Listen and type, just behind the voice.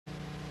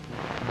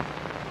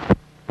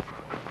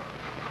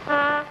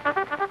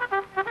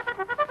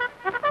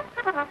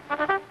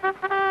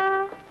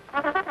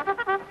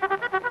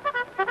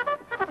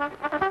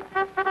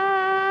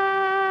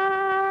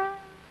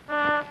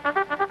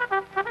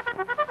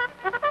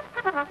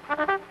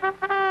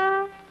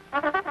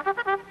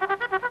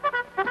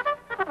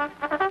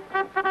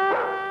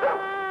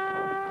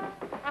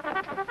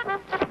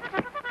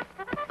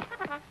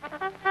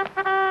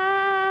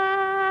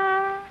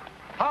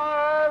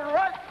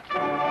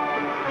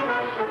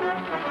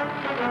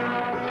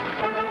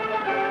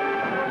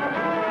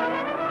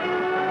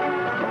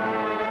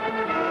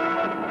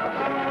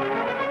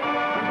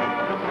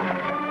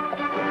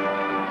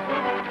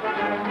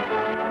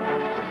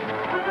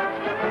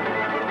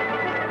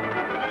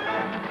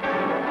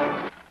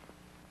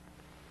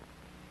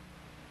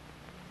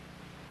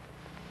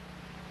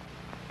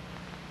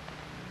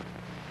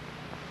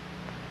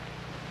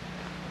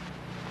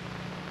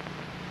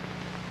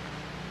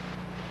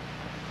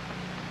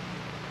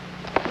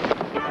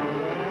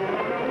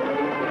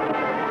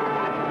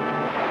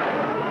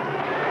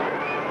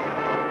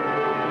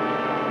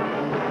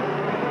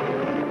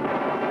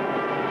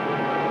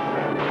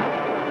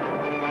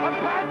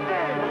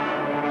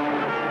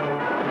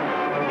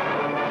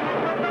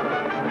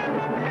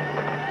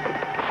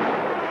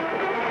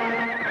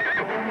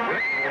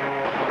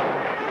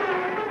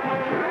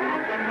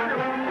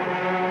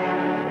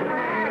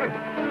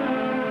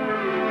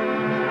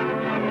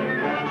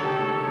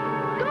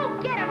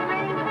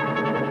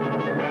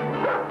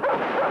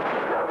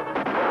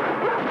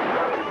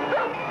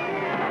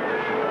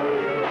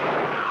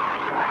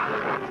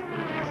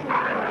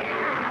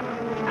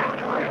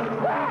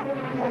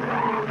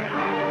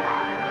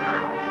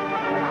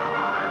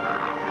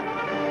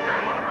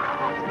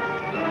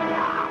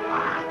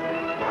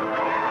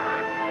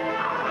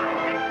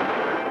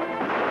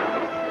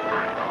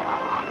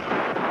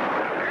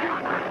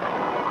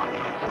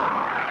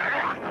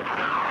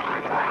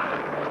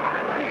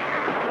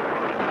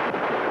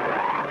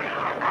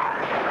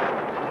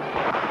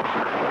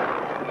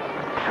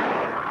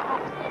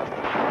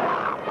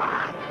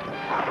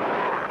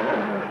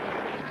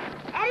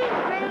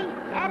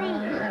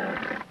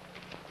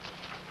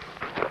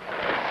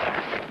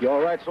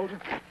right, soldier?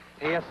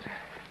 Yes, sir.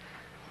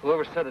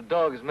 Whoever said a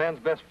dog is man's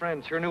best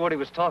friend sure knew what he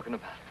was talking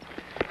about.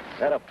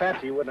 That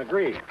Apache wouldn't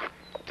agree.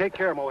 Take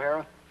care of him,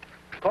 O'Hara.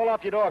 Call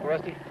off your dog,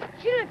 Rusty.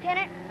 Sure,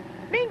 Lieutenant.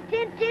 Rin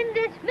Tin Tin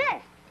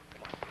dismissed.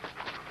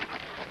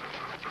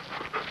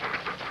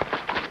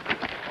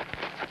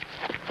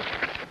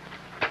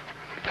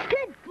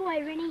 Good boy,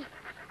 Rinny.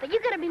 But you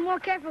gotta be more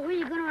careful who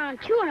you're going around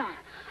chewing on.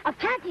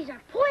 Apaches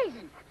are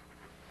poison.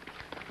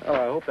 Well,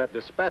 I hope that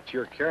dispatch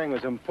you're carrying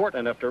was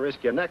important enough to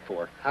risk your neck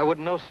for. I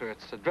wouldn't know, sir.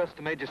 It's addressed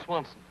to Major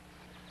Swanson.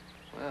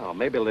 Well,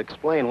 maybe it'll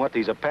explain what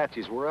these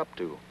Apaches were up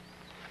to.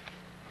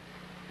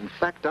 In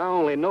fact, I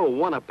only know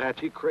one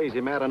Apache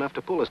crazy mad enough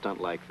to pull a stunt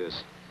like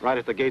this, right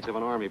at the gates of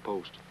an army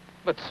post.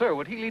 But, sir,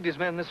 would he lead his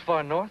men this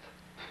far north?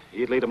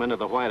 He'd lead them into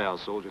the White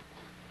House, soldier,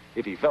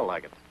 if he felt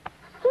like it.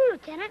 Who,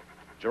 Lieutenant?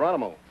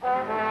 Geronimo.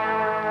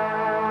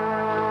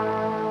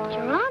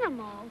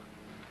 Geronimo?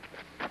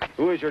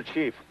 Who is your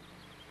chief?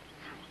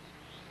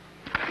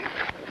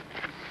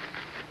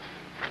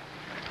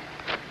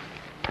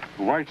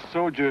 White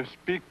soldier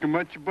speak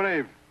much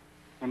brave.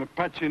 When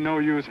Apache no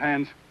use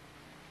hands.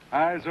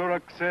 I,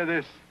 Zorak, say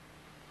this.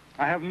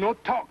 I have no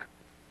talk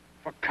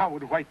for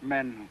coward white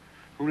men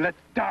who let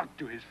dog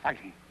do his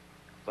fighting.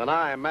 Then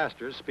I,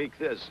 Masters, speak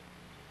this.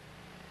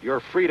 You're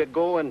free to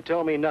go and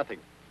tell me nothing.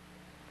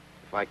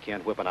 If I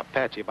can't whip an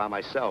Apache by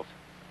myself.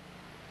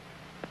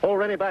 Hold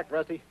Rennie back,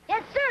 Rusty.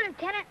 Yes, sir,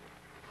 Lieutenant.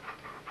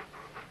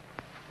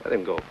 Let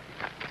him go.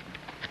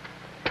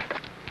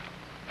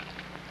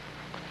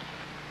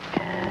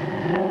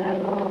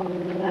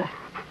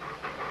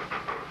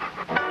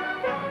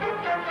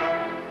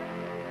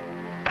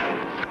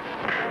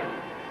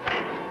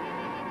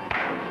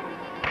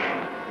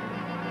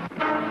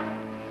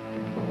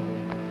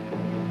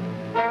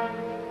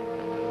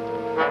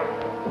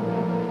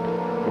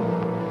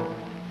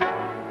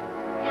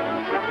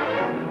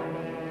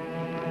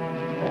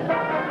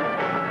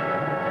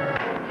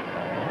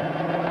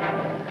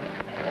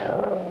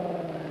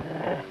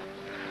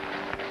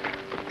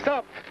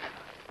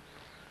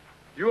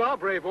 You are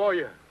brave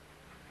warrior,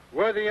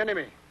 worthy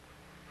enemy.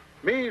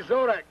 Me,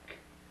 Zorak,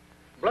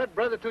 blood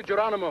brother to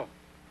Geronimo,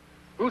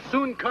 who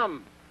soon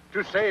come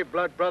to save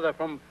blood brother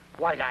from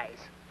White Eyes.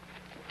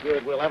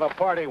 Good, we'll have a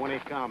party when he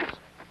comes.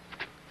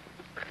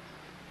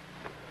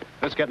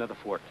 Let's get into the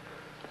fort.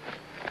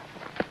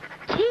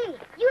 Gee,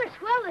 you're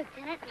swell,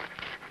 Lieutenant.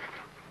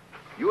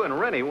 You and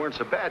Rennie weren't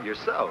so bad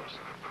yourselves.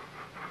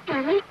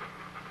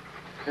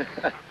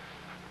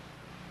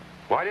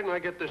 Why didn't I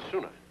get this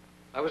sooner?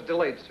 I was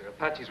delayed, sir.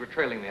 Apaches were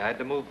trailing me. I had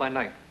to move by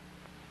night.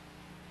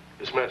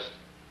 Dismissed.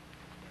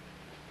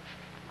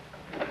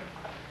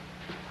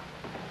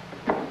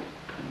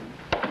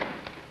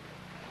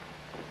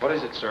 What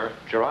is it, sir?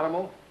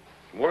 Geronimo?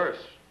 Worse.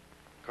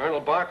 Colonel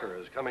Barker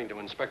is coming to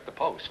inspect the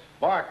post.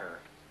 Barker?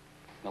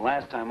 The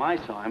last time I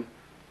saw him,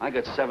 I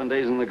got 7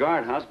 days in the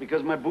guardhouse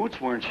because my boots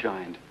weren't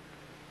shined.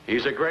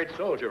 He's a great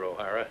soldier,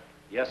 O'Hara.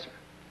 Yes, sir.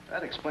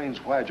 That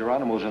explains why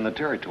Geronimo's in the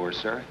territory,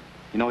 sir.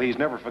 You know, he's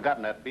never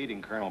forgotten that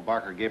beating Colonel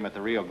Barker gave him at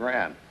the Rio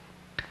Grande.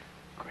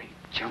 Great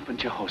jumping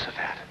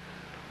Jehoshaphat.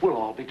 We'll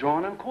all be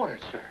drawn and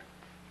quartered, sir.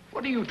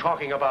 What are you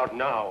talking about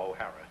now,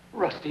 O'Hara?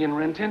 Rusty and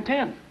Rin Tin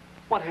Tin.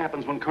 What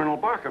happens when Colonel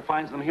Barker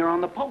finds them here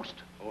on the post?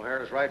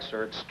 O'Hara's right,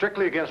 sir. It's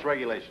strictly against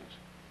regulations.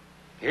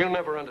 He'll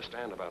never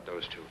understand about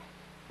those two.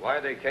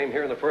 Why they came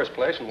here in the first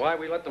place and why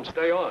we let them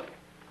stay on.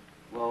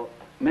 Well,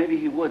 maybe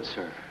he would,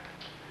 sir.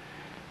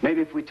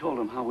 Maybe if we told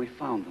him how we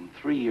found them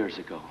 3 years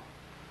ago.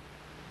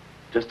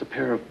 Just a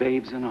pair of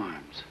babes in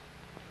arms.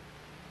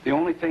 The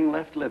only thing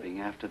left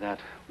living after that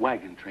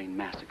wagon train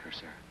massacre,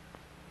 sir.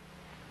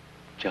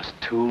 Just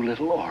 2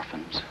 little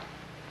orphans.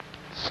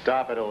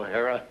 Stop it,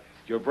 O'Hara.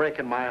 You're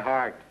breaking my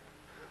heart.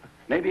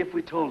 Maybe if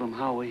we told him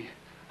how we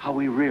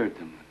reared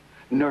them,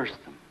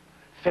 nursed them,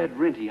 fed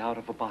Rinty out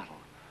of a bottle.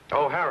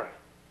 O'Hara.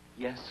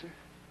 Yes, sir?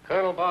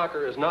 Colonel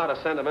Barker is not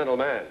a sentimental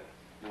man.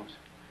 No, sir.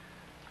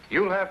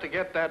 You'll have to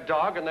get that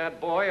dog and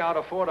that boy out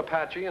of Fort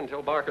Apache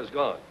until Barker's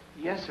gone.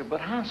 Yes, sir, but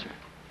how, sir?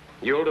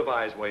 You'll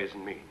devise ways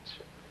and means.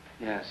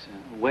 Yes,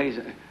 ways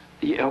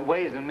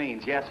and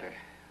means, yes, sir.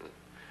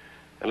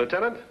 And,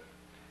 Lieutenant,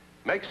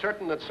 make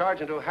certain that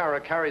Sergeant O'Hara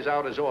carries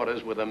out his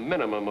orders with a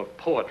minimum of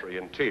poetry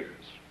and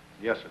tears.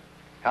 Yes, sir.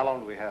 How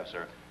long do we have,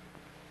 sir?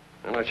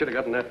 And I should have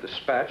gotten that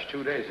dispatch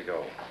 2 days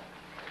ago.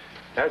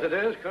 As it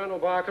is, Colonel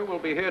Barker will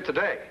be here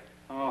today.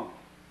 Oh.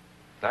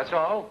 That's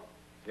all?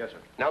 Yes, sir.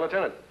 Now,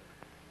 Lieutenant,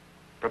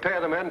 prepare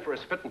the men for a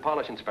spit and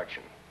polish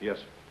inspection. Yes,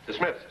 sir.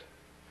 Dismissed.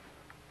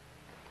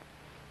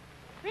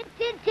 Rin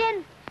Tin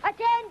Tin,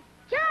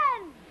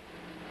 attention!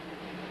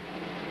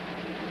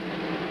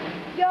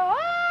 You're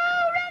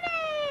all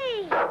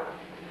ready!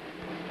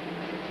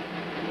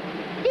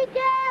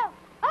 Detail,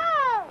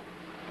 all!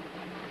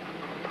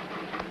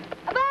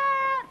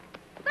 Above,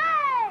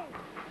 five!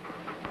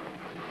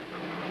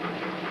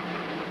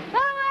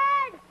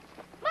 Forward,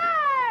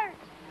 march!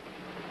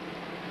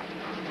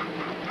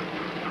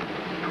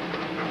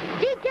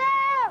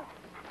 Detail,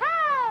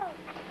 hold!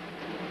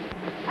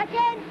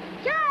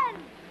 Attention!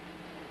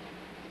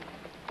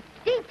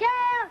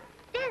 Detail!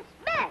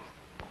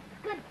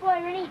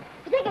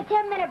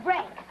 10-minute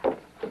break.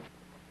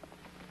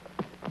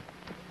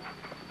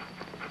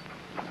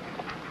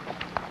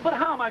 But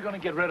how am I going to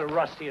get rid of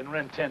Rusty and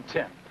Rin Tin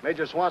Tin?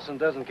 Major Swanson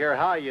doesn't care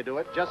how you do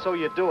it, just so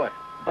you do it.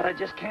 But I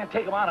just can't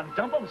take them out and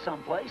dump them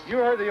someplace. You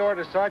heard the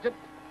order, Sergeant.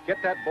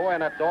 Get that boy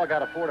and that dog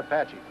out of Fort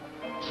Apache.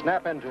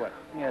 Snap into it.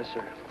 Yes,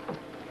 sir.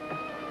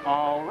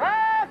 All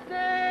Rusty!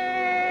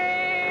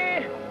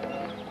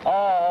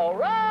 All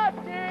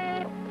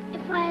Rusty!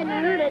 If I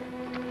hadn't heard it,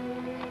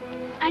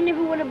 I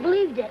never would have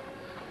believed it.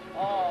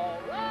 All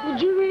Rusty!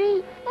 Would you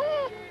really?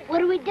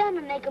 What have we done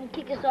to make them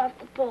kick us off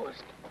the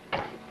post?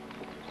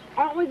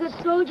 Aren't we good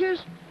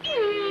soldiers?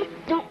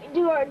 Don't we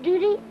do our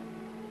duty?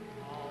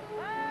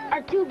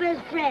 Our two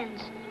best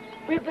friends,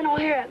 Rip and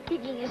O'Hara,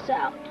 kicking us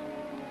out.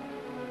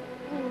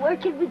 Where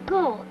could we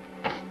go?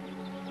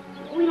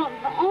 We don't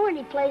own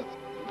any place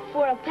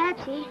for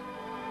Apache.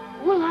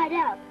 We'll hide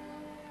out.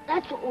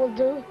 That's what we'll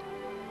do.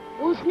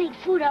 We'll sneak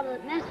food out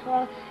of the mess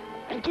hall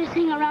and just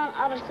hang around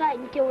out of sight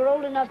until we're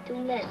old enough to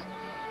enlist.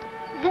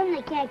 Then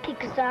they can't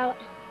kick us out.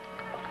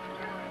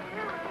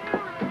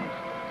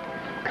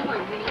 Come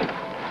on, Vinny.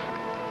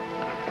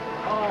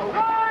 All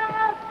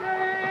Rusty!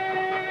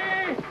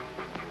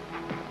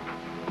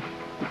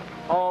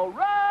 All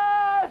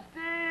Rusty!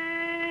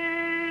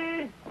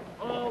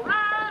 All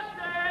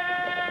Rusty!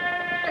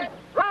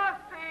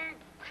 Rusty!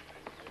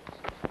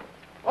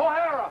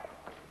 O'Hara!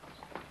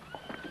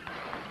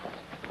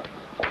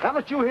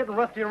 Haven't you hidden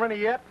Rusty and Rennie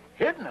yet?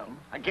 Hidden them?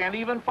 I can't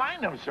even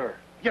find them, sir.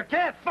 You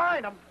can't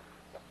find them.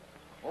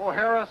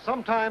 O'Hara,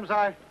 sometimes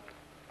I...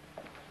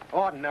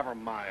 Oh, never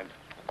mind.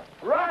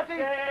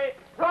 Rusty!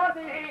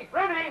 Rusty!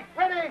 Rennie!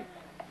 Rennie!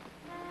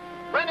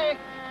 Rennie!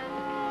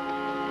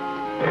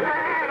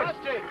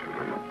 Rusty!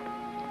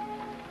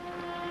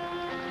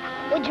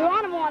 With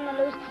Geronimo on the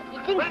loose, you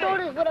think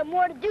soldiers would have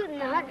more to do than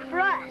to hunt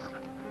for us.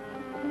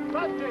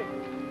 Rusty!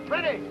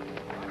 Rennie!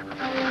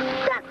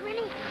 Duck,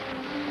 Rennie!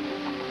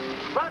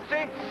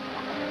 Rusty!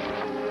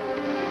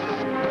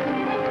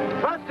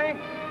 Rusty!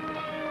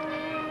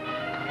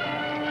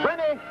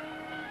 Rennie!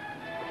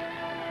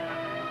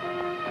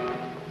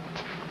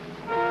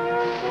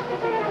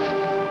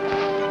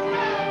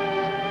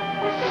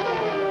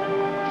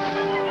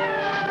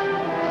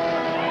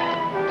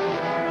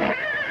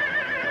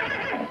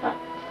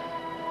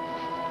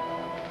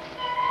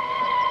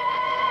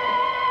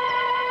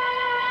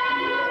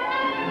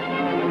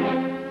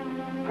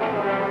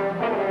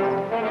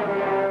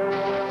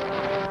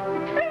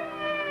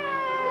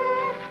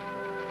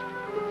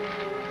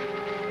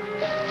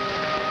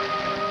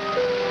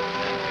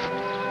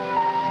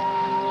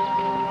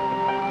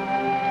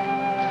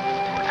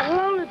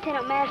 Hello,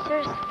 Lieutenant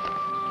Masters.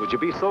 Would you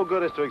be so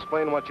good as to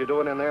explain what you're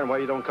doing in there and why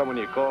you don't come when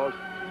you're called?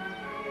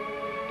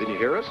 Did you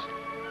hear us?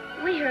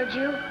 We heard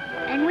you,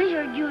 and we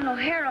heard you and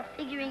O'Hara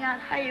figuring out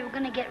how you were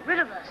going to get rid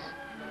of us.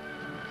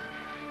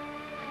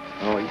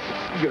 Oh,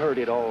 you heard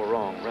it all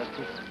wrong,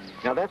 Rusty.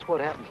 Now, that's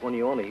what happens when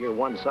you only hear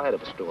one side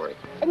of a story.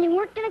 And you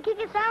weren't going to kick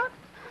us out?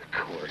 Of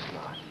course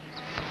not.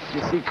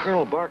 You see,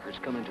 Colonel Barker's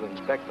coming to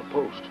inspect the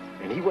post,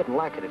 and he wouldn't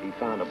like it if he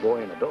found a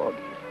boy and a dog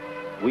here.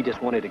 We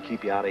just wanted to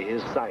keep you out of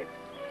his sight.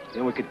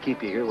 Then we could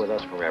keep you here with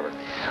us forever.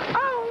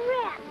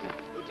 Oh, Rip!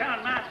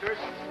 Lieutenant Masters!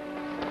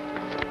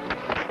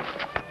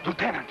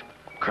 Lieutenant,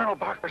 Colonel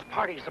Barker's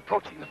party is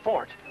approaching the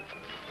fort.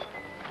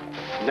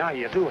 Now,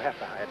 you do have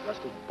to hide,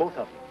 Rusty, both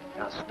of you.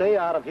 Now, stay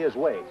out of his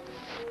way.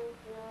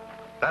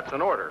 That's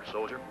an order,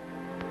 soldier.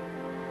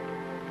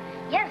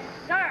 Yes,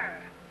 sir.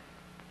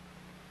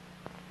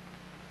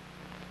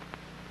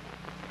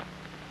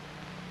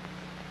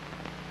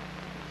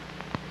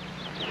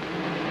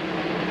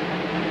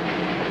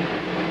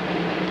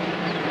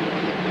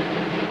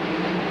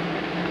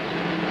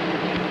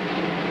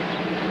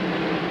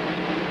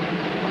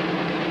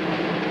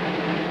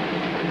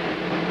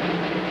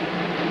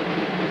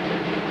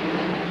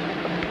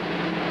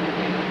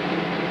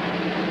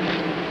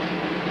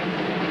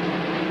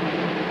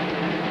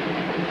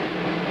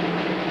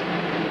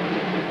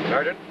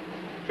 Sergeant?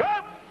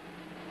 Drop!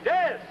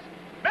 Yes!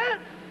 Men!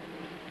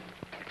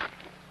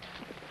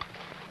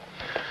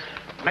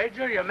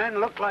 Major, your men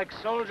look like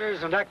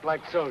soldiers and act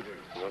like soldiers.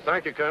 Well,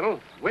 thank you, Colonel.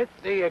 With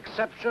the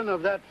exception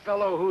of that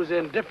fellow whose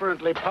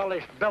indifferently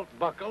polished belt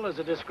buckle is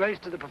a disgrace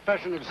to the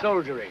profession of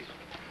soldiery.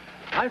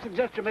 I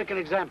suggest you make an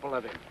example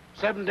of him.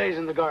 7 days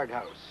in the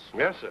guardhouse.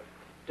 Yes, sir.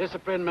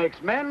 Discipline makes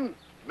men,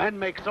 men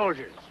make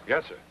soldiers.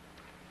 Yes, sir.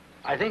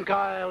 I think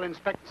I'll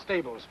inspect the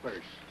stables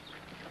first.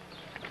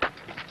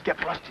 Get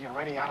Rusty and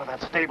Rennie out of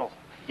that stable.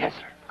 Yes,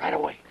 sir. Right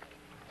away.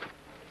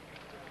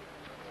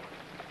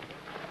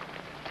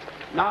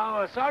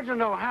 Now,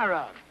 Sergeant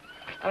O'Hara.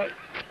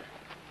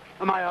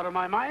 Am I out of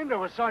my mind, or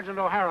was Sergeant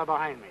O'Hara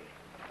behind me?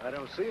 I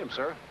don't see him,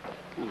 sir.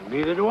 Well,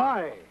 neither do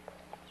I.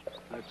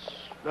 That's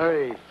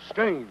very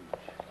strange.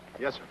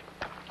 Yes, sir.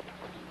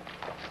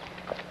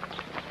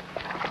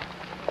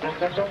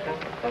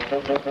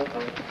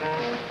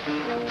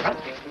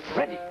 Rusty,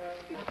 ready.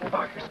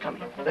 Barker's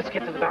coming. Let's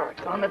get to the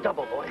barracks. On the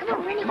double, boy.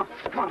 Come on, Rennie.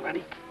 Come on,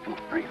 Rennie. Come on,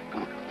 hurry up.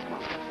 Come on, come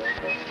on.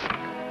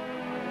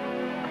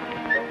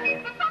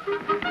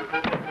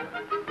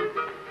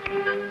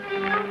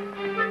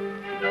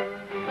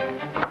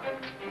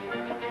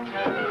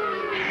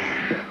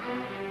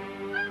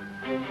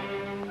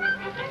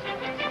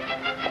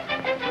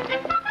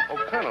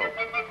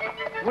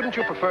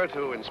 prefer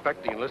to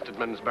inspect the enlisted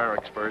men's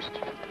barracks first.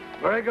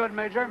 Very good,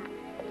 Major.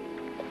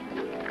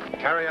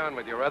 Carry on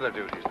with your other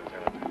duties,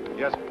 Lieutenant.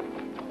 Yes, sir.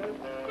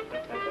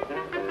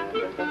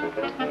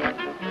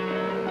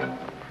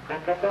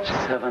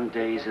 7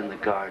 days in the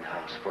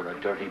guardhouse for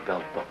a dirty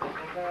belt buckle.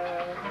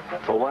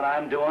 For what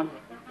I'm doing,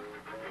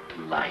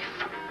 life.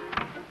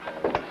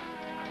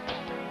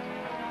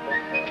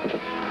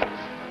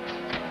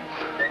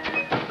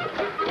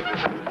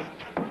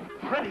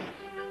 Ready.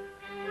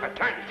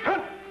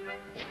 Attention.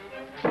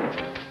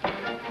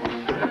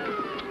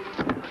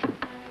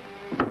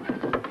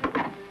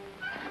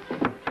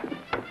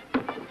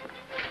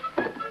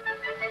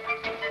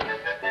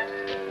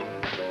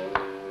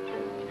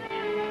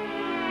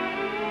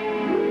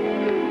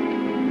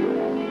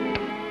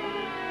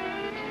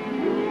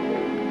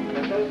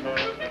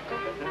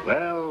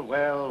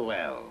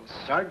 Well.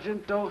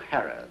 Sergeant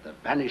O'Hara, the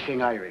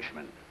vanishing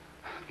Irishman.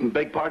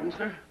 Beg pardon,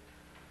 sir?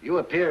 You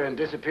appear and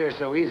disappear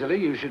so easily,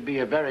 you should be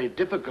a very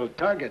difficult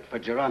target for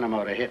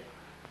Geronimo to hit.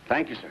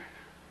 Thank you, sir.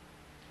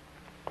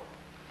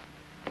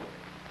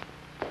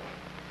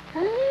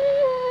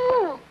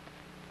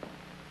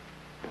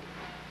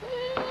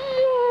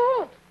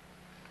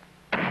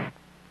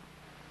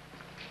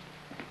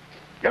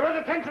 Your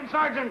attention,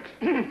 Sergeant!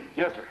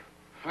 Yes, sir.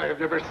 I have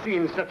never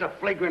seen such a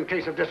flagrant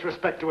case of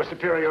disrespect to a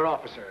superior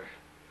officer.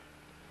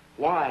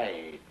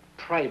 Why,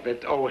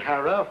 Private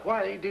O'Hara,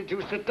 why did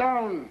you sit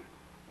down?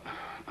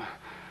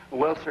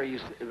 Well, sir, you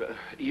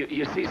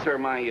see, sir,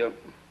 my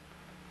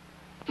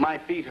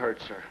feet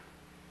hurt, sir.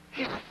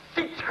 His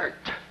feet hurt.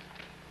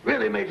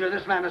 Really, Major,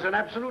 this man is an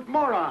absolute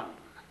moron.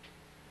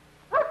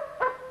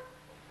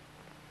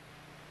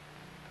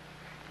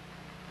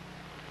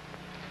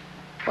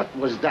 What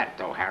was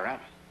that, O'Hara?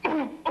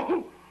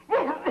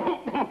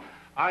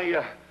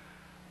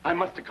 I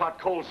must have caught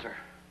cold, sir.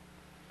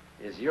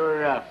 Is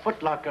your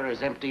footlocker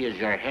as empty as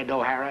your head,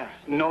 O'Hara?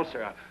 No,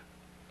 sir.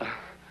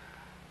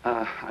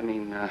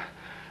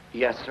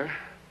 Yes, sir.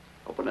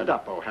 Open it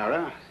up,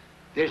 O'Hara.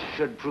 This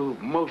should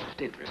prove most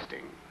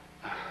interesting.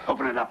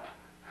 Open it up.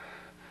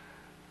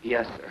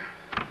 Yes, sir.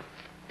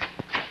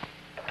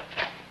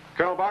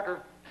 Colonel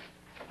Barker.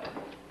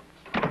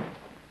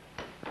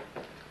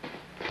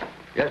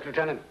 Yes,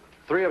 Lieutenant.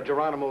 3 of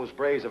Geronimo's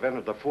Braves have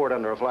entered the fort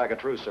under a flag of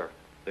truce, sir.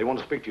 They want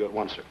to speak to you at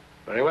once, sir.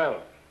 Very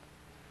well.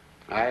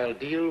 I'll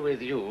deal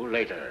with you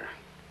later.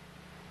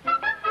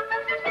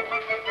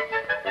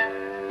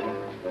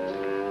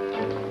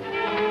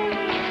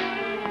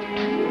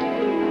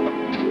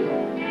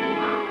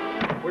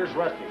 Where's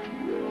Rusty?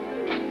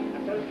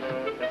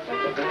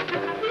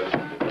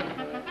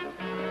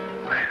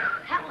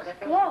 That was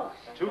close.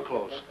 Too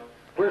close.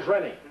 Where's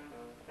Rennie?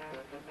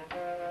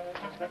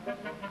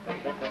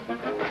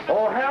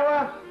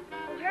 O'Hara?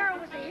 O'Hara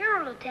was a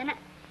hero, Lieutenant.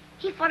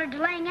 He fought a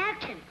delaying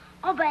action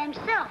all by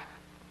himself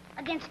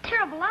against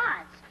terrible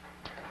odds.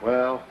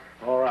 Well,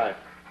 all right.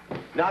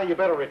 Now you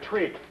better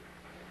retreat.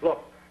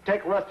 Look,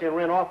 take Rusty and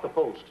Rin off the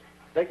post.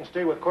 They can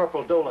stay with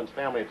Corporal Dolan's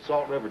family at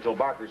Salt River till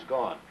Barker's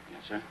gone.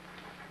 Yes, sir.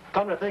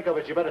 Come to think of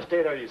it, you better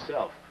stay there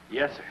yourself.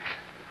 Yes, sir.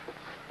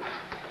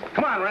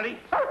 Come on, Rennie.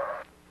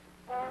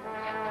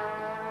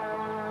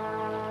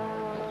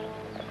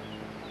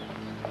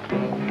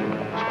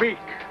 Speak.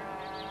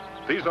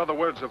 These are the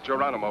words of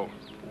Geronimo.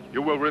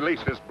 You will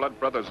release his blood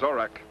brother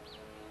Zorak.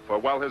 For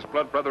while his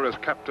blood brother is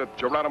captive,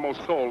 Geronimo's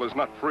soul is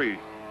not free.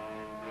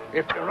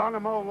 If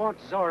Geronimo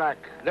wants Zorak,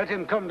 let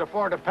him come to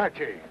Fort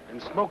Apache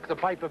and smoke the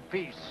pipe of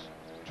peace.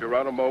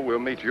 Geronimo will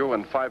meet you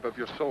and 5 of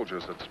your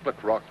soldiers at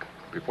Split Rock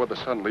before the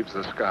sun leaves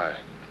the sky.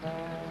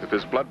 If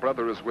his blood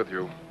brother is with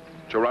you,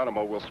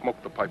 Geronimo will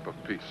smoke the pipe of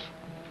peace.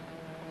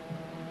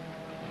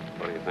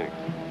 What do you think?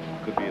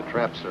 Could be a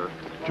trap, sir.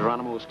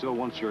 Geronimo still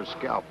wants your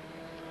scalp.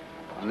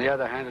 On the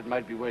other hand, it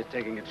might be worth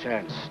taking a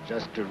chance,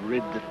 just to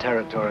rid the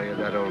territory of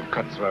that old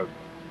cutthroat.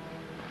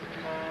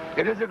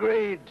 It is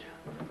agreed.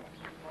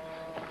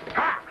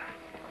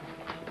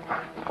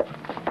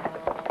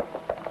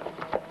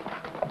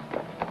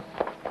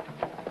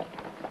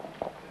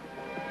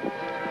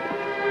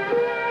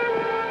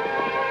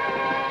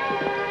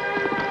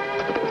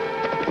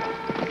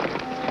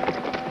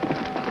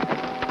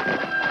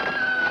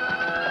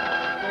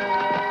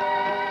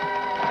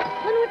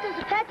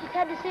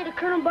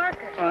 Colonel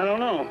Barker. I don't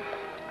know.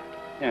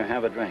 Here,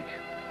 have a drink.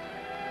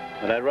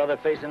 But I'd rather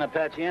face an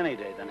Apache any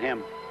day than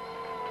him.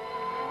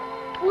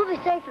 We'll be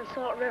safe in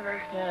Salt River.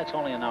 Yeah, it's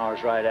only an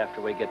hour's ride after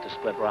we get to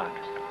Split Rock.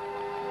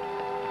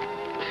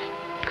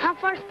 How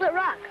far Split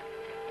Rock?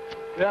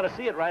 We ought to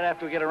see it right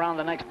after we get around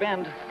the next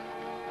bend.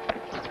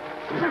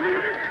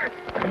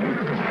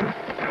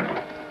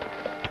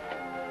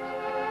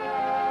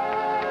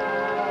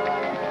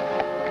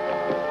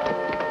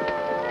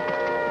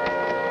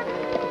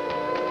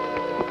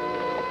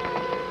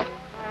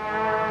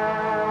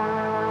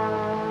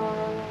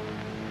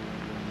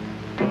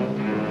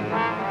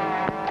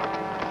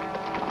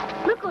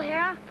 Look,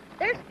 O'Hara.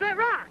 There's Split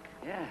Rock.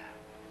 Yeah.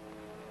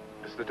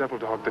 It's the devil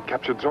dog that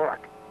captured Zorak.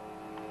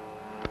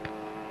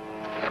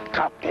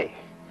 Copy.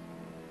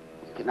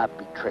 We cannot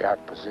betray our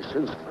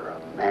positions for a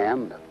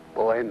man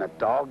boy and the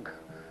dog.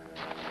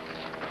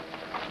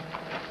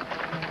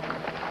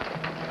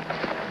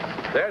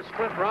 There's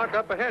Split Rock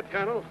up ahead,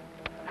 Colonel.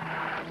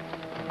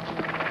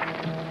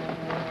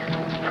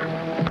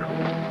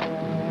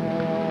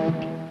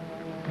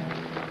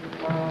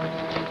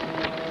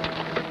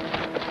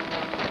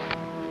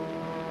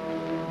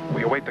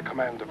 We await the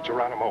command of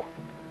Geronimo.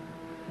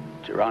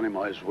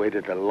 Geronimo has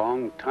waited a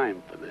long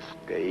time for this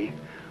day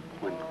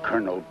when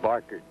Colonel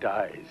Barker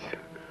dies.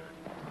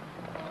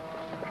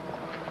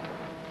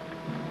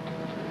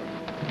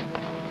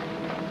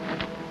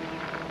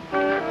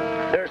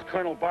 There's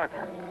Colonel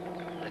Barker.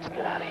 Let's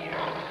get out of here.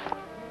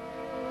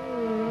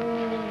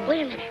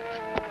 Wait a minute.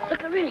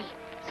 Look at Rennie.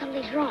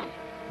 Something's wrong.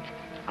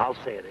 I'll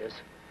say it is.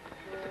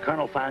 If the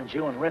Colonel finds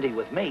you and Rennie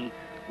with me,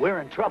 we're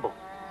in trouble.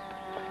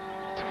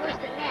 It's worse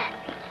than that.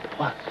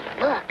 What?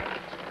 Look.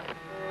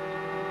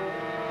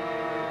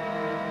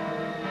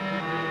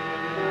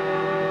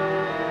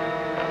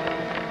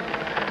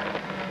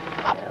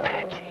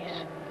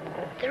 Apaches.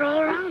 They're all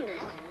around us.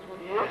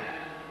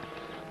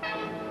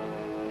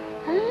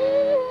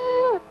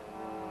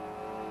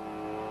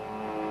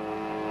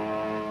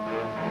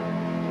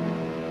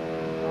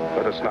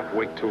 Let us not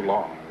wait too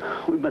long.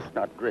 We must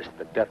not risk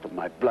the death of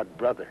my blood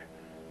brother.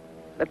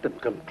 Let them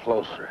come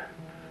closer.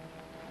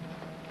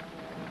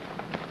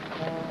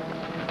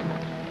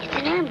 It's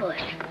an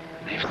ambush.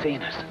 They've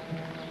seen us.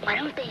 Why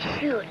don't they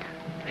shoot?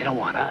 They don't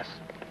want us.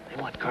 They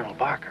want Colonel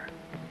Barker.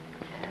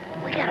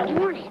 We gotta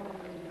warn him.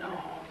 No.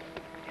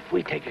 If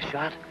we take a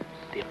shot,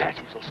 the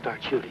Apaches will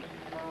start shooting.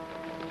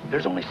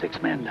 There's only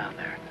 6 men down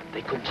there.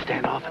 They couldn't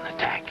stand off an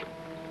attack.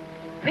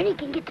 Rennie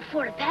can get to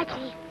Fort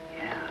Apache.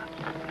 Yeah.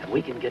 And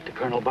we can get to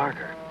Colonel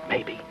Barker.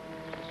 Maybe.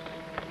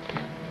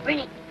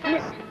 Rennie,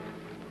 listen.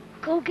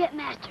 Go get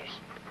Masters.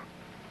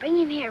 Bring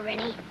him here,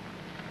 Rennie.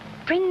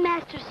 Bring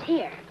Masters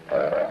here.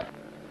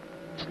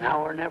 It's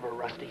now or never,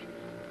 Rusty.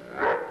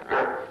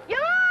 Yo,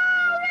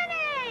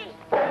 Rennie!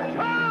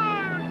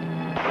 Charge!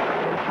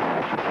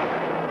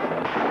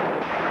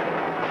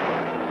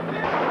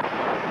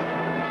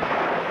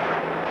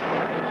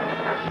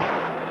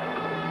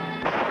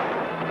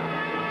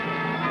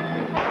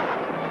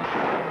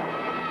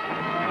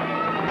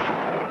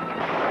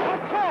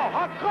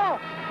 Hot call!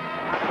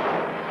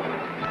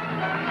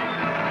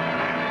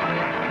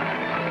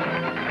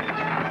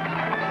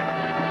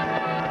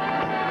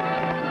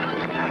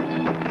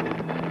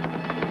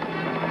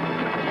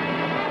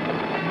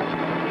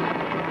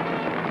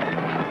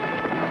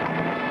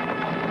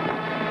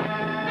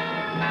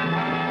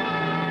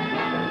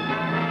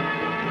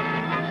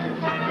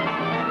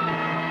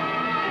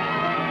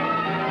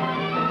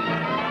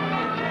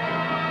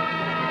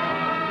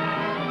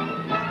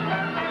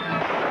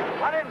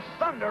 What in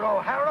thunder,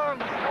 O'Hara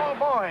and the small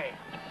boy?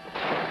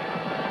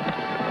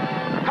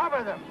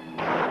 Cover them.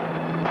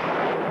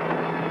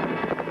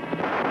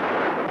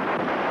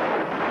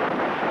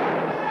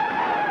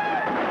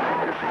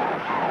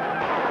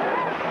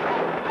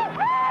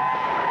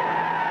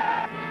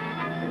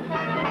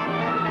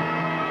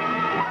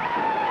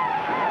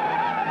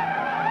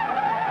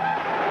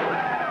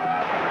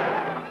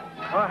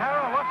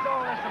 O'Hara, what's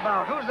all this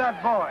about? Who's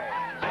that boy?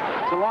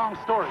 It's a long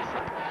story,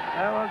 sir.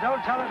 Well,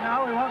 don't tell it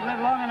now. We won't live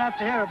long enough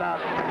to hear about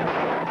it.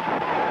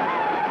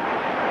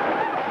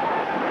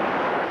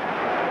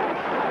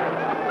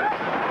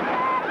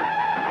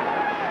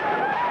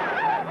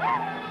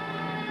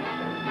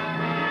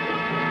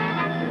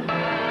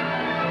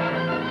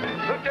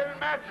 Lieutenant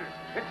Masters,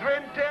 it's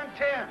Rin Tin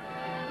Tin.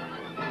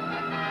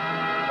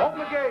 Open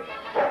the gate.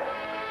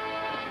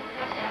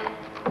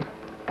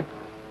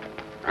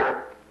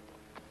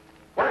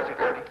 What is it,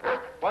 Rennie?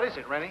 What is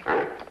it, Rennie?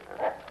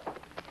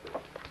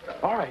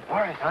 All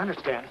right, I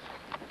understand.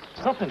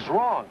 Something's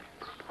wrong.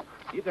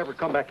 He'd never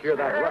come back here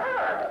that rough.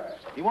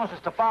 He wants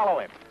us to follow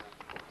him.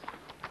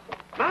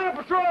 Man on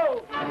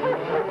patrol!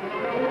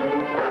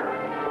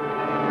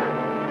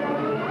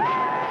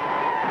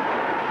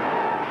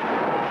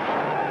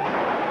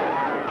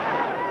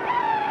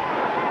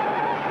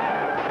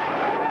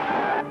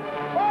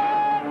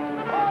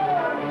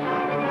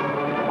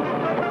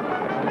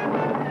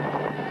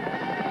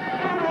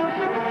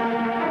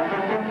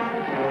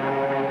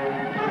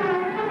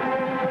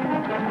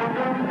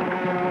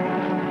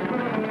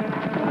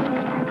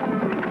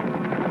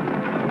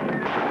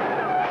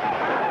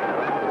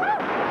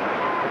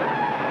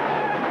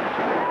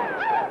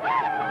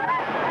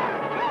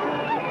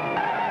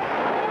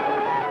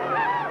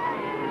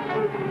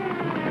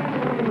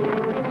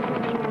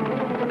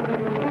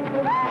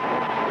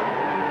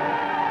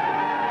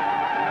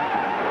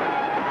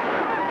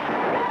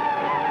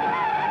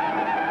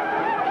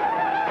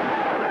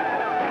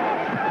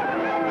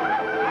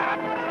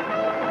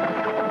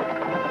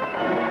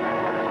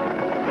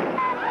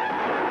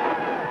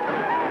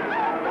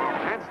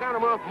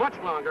 Much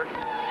longer.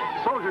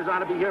 Soldiers ought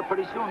to be here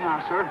pretty soon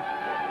now, sir.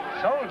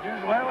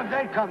 Soldiers? Where would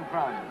they come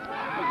from?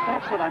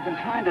 That's what I've been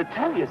trying to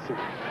tell you, sir.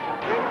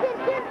 Rin Tin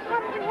Tin's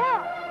come to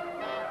help.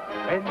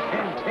 Rin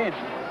Tin Tin.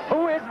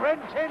 Who is Rin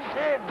Tin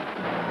Tin?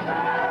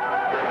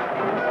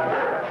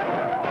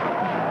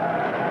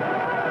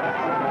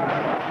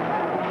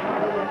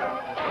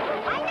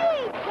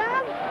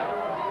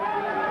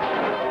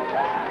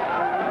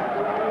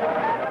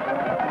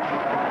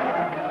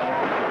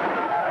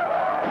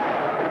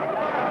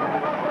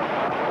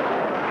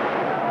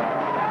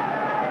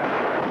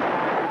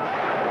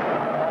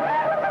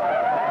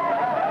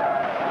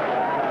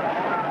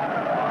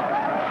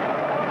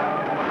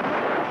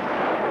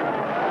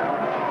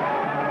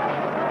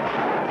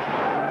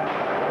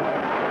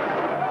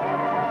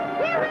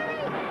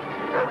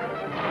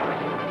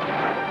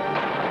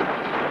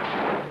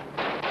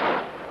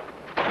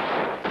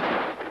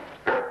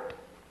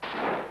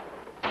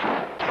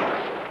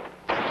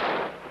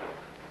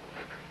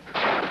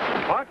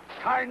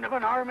 kind of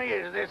an army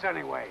is this,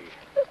 anyway?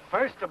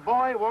 First, a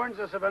boy warns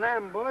us of an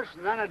ambush,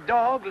 and then a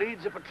dog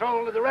leads a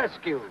patrol to the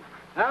rescue.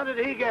 How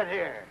did he get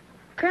here?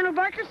 Colonel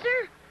Barker,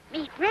 sir,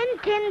 meet Rin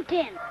Tin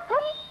Tin.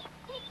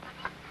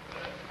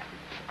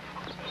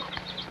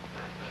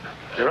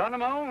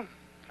 Geronimo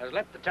has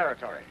left the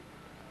territory.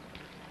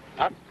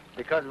 Not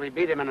because we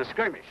beat him in a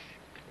skirmish,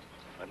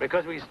 but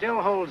because we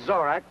still hold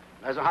Zorak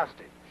as a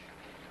hostage.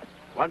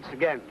 Once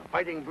again, the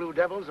fighting Blue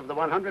Devils of the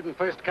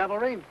 101st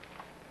Cavalry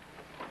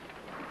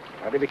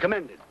are to be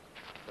commended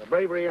for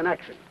bravery in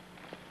action.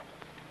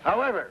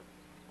 However,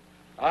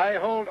 I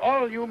hold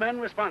all you men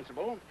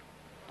responsible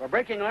for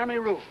breaking Army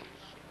rules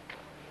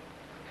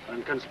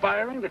and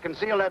conspiring to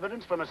conceal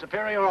evidence from a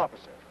superior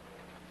officer.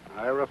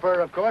 I refer,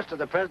 of course, to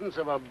the presence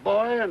of a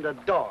boy and a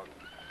dog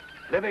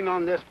living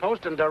on this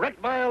post in direct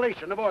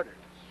violation of orders.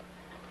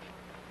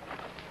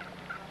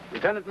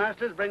 Lieutenant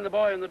Masters, bring the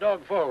boy and the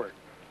dog forward.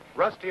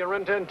 Rusty and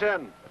Rin Tin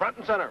Tin, front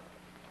and center.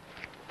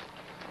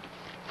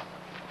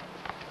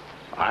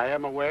 I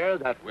am aware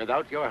that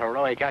without your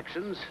heroic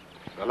actions,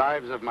 the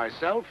lives of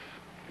myself,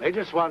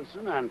 Major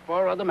Swanson, and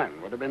 4 other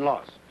men would have been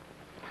lost.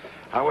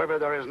 However,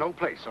 there is no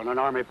place on an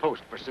Army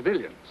post for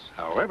civilians,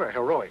 however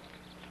heroic.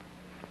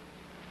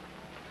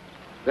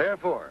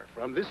 Therefore,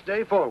 from this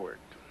day forward,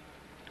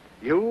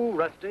 you,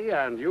 Rusty,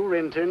 and you,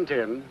 Rin Tin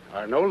Tin,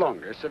 are no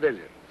longer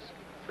civilians.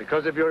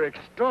 Because of your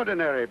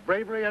extraordinary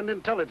bravery and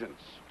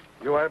intelligence,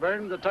 you have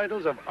earned the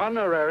titles of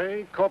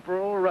Honorary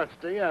Corporal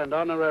Rusty and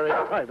Honorary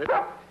Private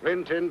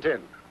Rin Tin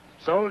Tin,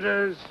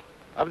 soldiers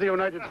of the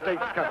United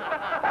States Cavalry.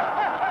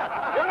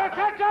 Your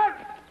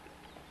attention!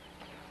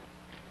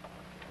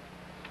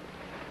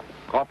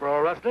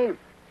 Corporal Rusty,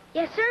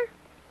 Yes, sir?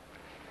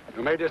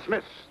 you may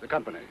dismiss the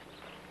company.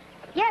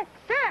 Yes,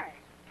 sir.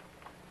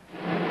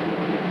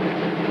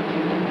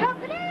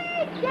 Company,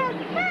 yes,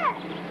 sir.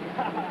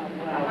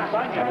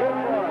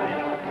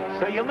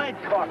 So you made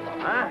corporal,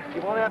 huh?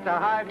 You won't have to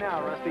hide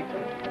now, Rusty.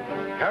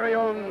 Carry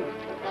on,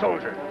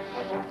 soldiers.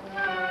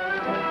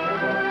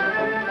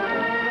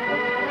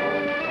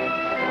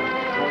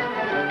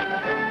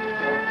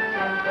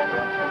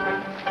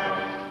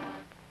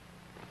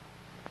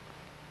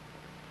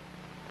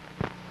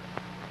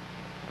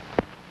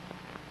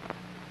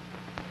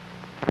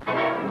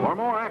 For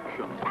more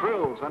action,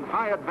 thrills, and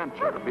high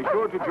adventure, be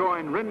sure to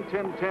join Rin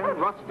Tin Tin,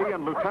 Rusty,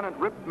 and Lieutenant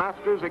Rip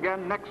Masters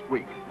again next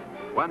week,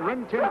 when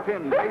Rin Tin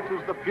Tin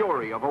faces the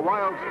fury of a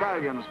wild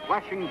stallion's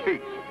flashing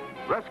feet,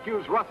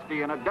 rescues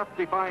Rusty in a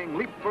death-defying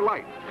leap for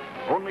life,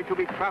 only to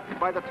be trapped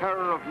by the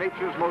terror of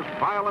nature's most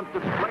violent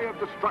display of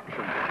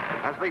destruction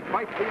as they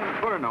fight the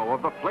inferno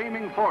of the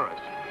flaming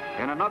forest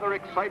in another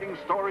exciting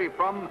story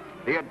from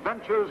The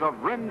Adventures of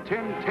Rin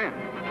Tin Tin.